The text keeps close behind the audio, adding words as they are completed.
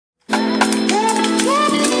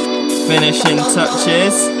Finishing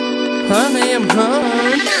touches. Honey, I'm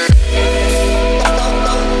home.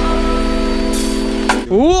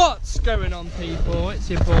 What's going on, people? It's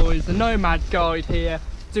your boys, the Nomad Guide here,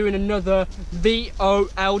 doing another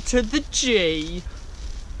VOL to the G.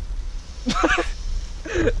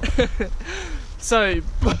 So,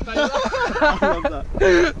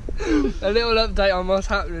 a little update on what's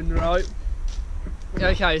happening, right?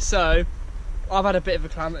 Okay, so I've had a bit of a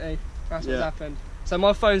calamity. That's what's happened. So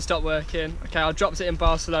my phone stopped working. Okay, I dropped it in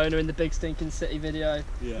Barcelona in the big stinking city video.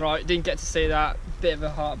 Right, didn't get to see that. Bit of a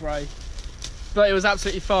heartbreak. But it was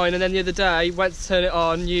absolutely fine. And then the other day, went to turn it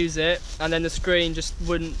on, use it, and then the screen just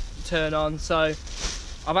wouldn't turn on. So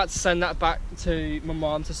I've had to send that back to my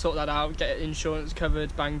mum to sort that out, get insurance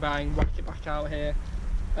covered, bang bang, whack it back out here.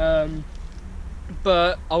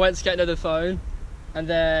 But I went to get another phone and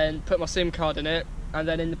then put my SIM card in it. And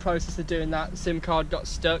then in the process of doing that, the SIM card got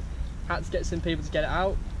stuck. Had to get some people to get it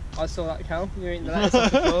out. I saw that, Cal. You ain't the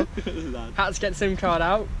latest before. Had to get the SIM card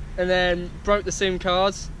out, and then broke the SIM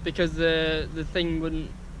cards because the thing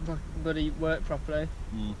wouldn't bloody work properly.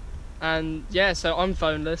 And yeah, so I'm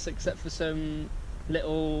phoneless except for some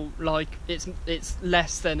little, like, it's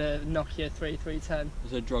less than a Nokia 3310.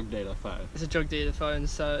 It's a drug dealer phone. It's a drug dealer phone,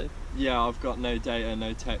 so yeah, I've got no data,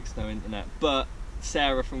 no text, no internet. But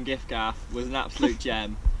Sarah from Gift Gaff was an absolute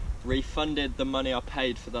gem. Refunded the money I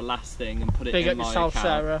paid for the last thing and put it in my account. Big up yourself,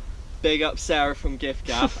 Sarah. Big up Sarah from Gift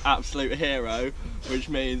Gaff, absolute hero. Which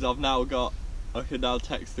means I can now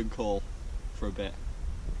text and call for a bit.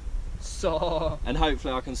 So. And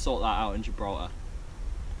hopefully I can sort that out in Gibraltar.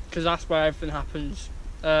 Because that's where everything happens.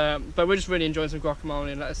 But we're just really enjoying some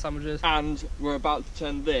guacamole and lettuce sandwiches. And we're about to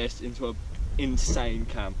turn this into an insane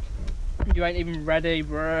camp. You ain't even ready,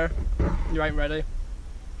 bro. You ain't ready.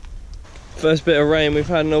 First bit of rain we've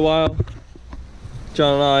had in a while.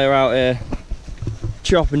 John and I are out here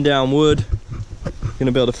chopping down wood.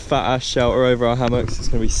 Gonna build a fat ass shelter over our hammocks. It's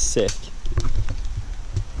gonna be sick.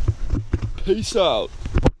 Peace out.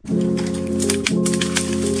 The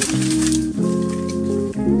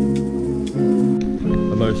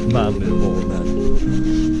most manly of all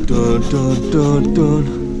men. Dun dun dun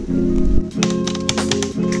dun.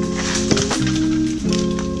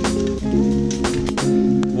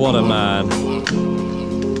 What a man.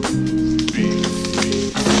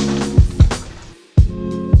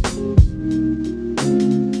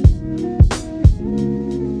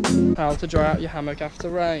 How to dry out your hammock after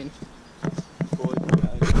rain.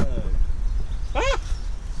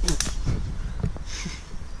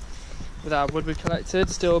 With our wood we collected,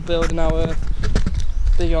 still building our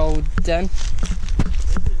big old den.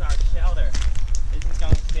 This is our shelter. This is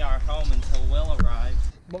going to be our home until Will arrives.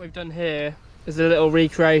 What we've done here is a little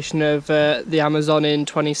recreation of the Amazon in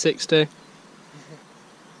 2060.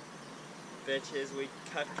 Bitches, we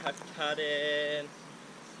cut in.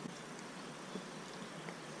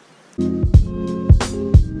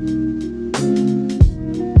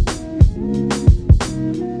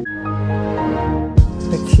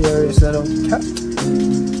 A curious little cat.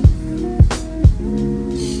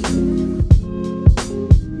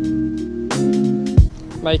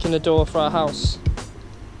 Making a door for our house.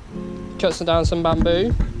 Cuts down some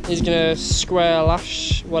bamboo. He's gonna square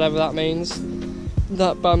lash, whatever that means,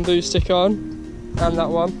 that bamboo stick on, and that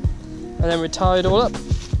one. And then we tie it all up.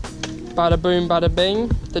 Bada boom, bada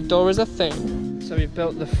bing, the door is a thing. So we've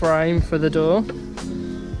built the frame for the door.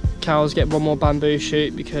 Cows get one more bamboo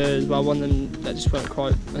shoot because, well, one of them, that just weren't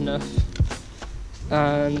quite enough.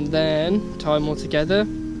 And then tie them all together,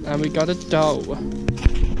 and we got a door.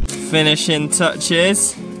 Finishing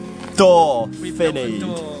touches. Door We finished.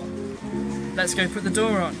 built the door. Let's go put the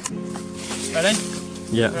door on. Ready?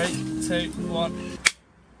 Yeah. 3, 2, 1.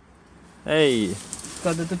 Hey.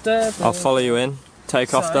 Da, da, da, da, da. I'll follow you in.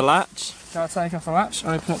 Take off the latch. I'll take off the latch,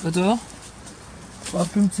 open up the door.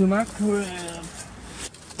 Welcome to my crib.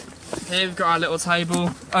 Here we've got our little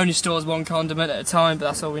table. Only stores one condiment at a time, but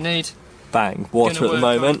that's all we need. Bang. Water at the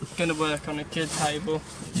moment. Gonna work on a kid table.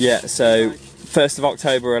 Yeah, so 1st of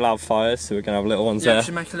October we're allowed fires, so we're gonna have little ones Yeah, there. we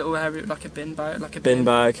should make a little area like a bin bag, Bin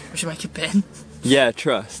bag. We should make a bin. Yeah,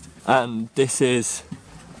 trust. And this is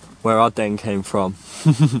where our den came from.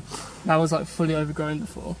 That was like fully overgrown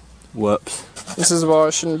before. Whoops. This is why I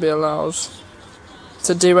shouldn't be allowed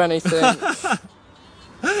to do anything.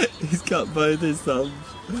 He's got both his thumbs.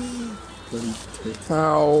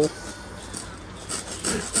 Ow.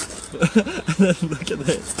 Look at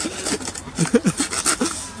this.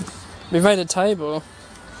 We've made a table.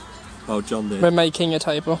 Oh, John did. We're making a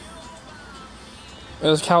table. It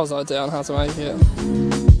was Cal's idea on how to make it.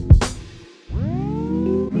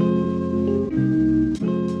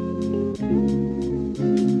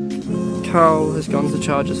 Cal has gone to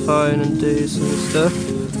charge his phone and do some stuff.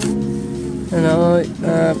 And I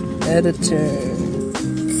am editing.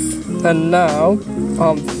 And now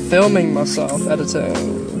I'm filming myself editing.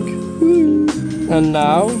 And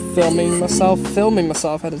now filming myself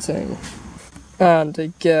editing. And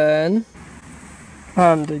again.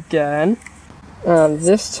 And again. And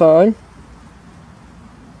this time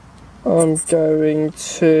I'm going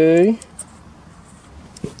to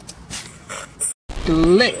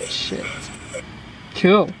glitch it.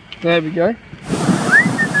 Cool. There we go.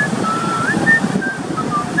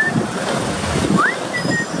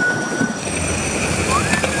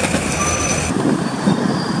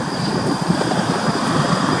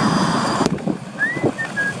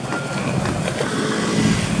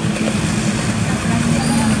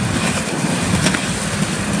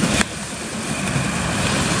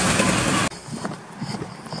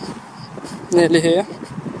 Nearly here.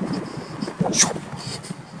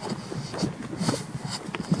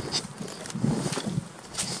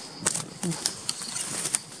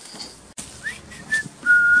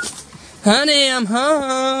 Honey, I'm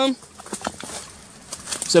home.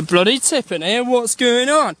 There's a bloody tip in here. What's going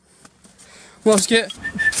on? What's good?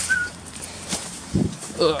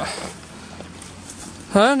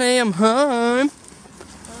 Honey, I'm home.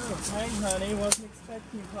 Oh, hey honey, wasn't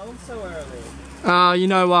expecting you home so early. Ah, you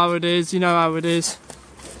know how it is, 9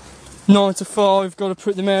 to 5, got to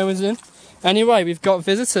put the hours in. Anyway, we've got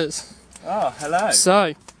visitors. Oh, hello.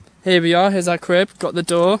 So, here we are, here's our crib, got the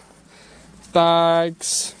door,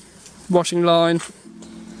 bags, washing line.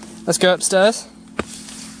 Let's go upstairs.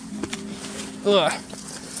 Ugh.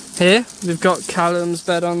 Here, we've got Callum's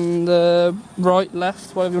bed on the right,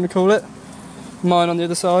 left, whatever you want to call it. Mine on the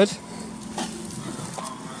other side.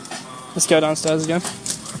 Let's go downstairs again.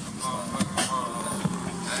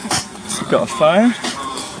 Got a phone.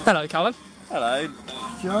 Hello, Callum. Hello,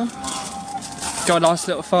 John. Got a nice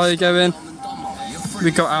little fire going.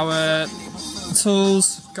 We've got our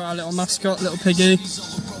tools, got our little mascot, little piggy.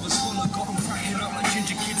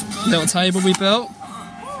 Little table we built.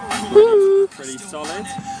 Woo. Pretty solid.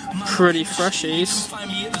 Pretty freshies.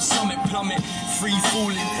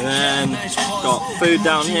 And then got food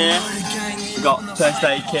down here. Got first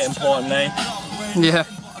aid kit, importantly. Yeah.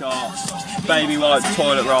 Got baby wipes,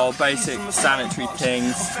 toilet roll, basic sanitary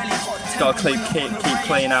things. Got to keep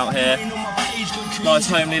clean out here. Nice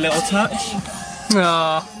homely little touch.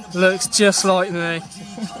 Ah, looks just like me.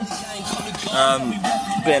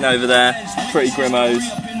 Bitten over there, pretty grimmos.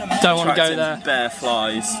 Don't want to go Attracting there. Bare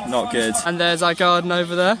flies, not good. And there's our garden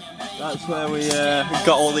over there. That's where we got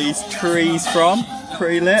all these trees from,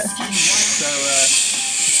 pretty lit. So,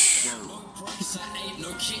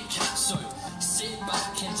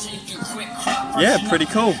 yeah, pretty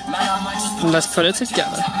cool. Let's put it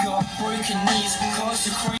together.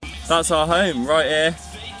 That's our home, right here.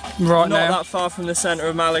 Right Not now. that far from the centre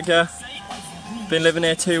of Malaga. Been living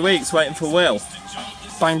here 2 weeks, waiting for Will.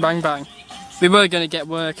 Bang, bang, bang. We were going to get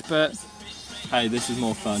work, but... Hey, this is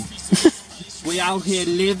more fun. We out here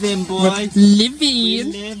living, boy.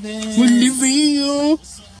 Living. We're living.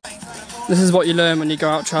 This is what you learn when you go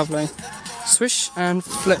out travelling. Swish and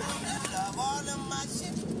flip.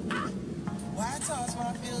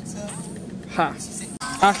 Ha.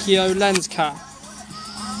 Accio lens cap.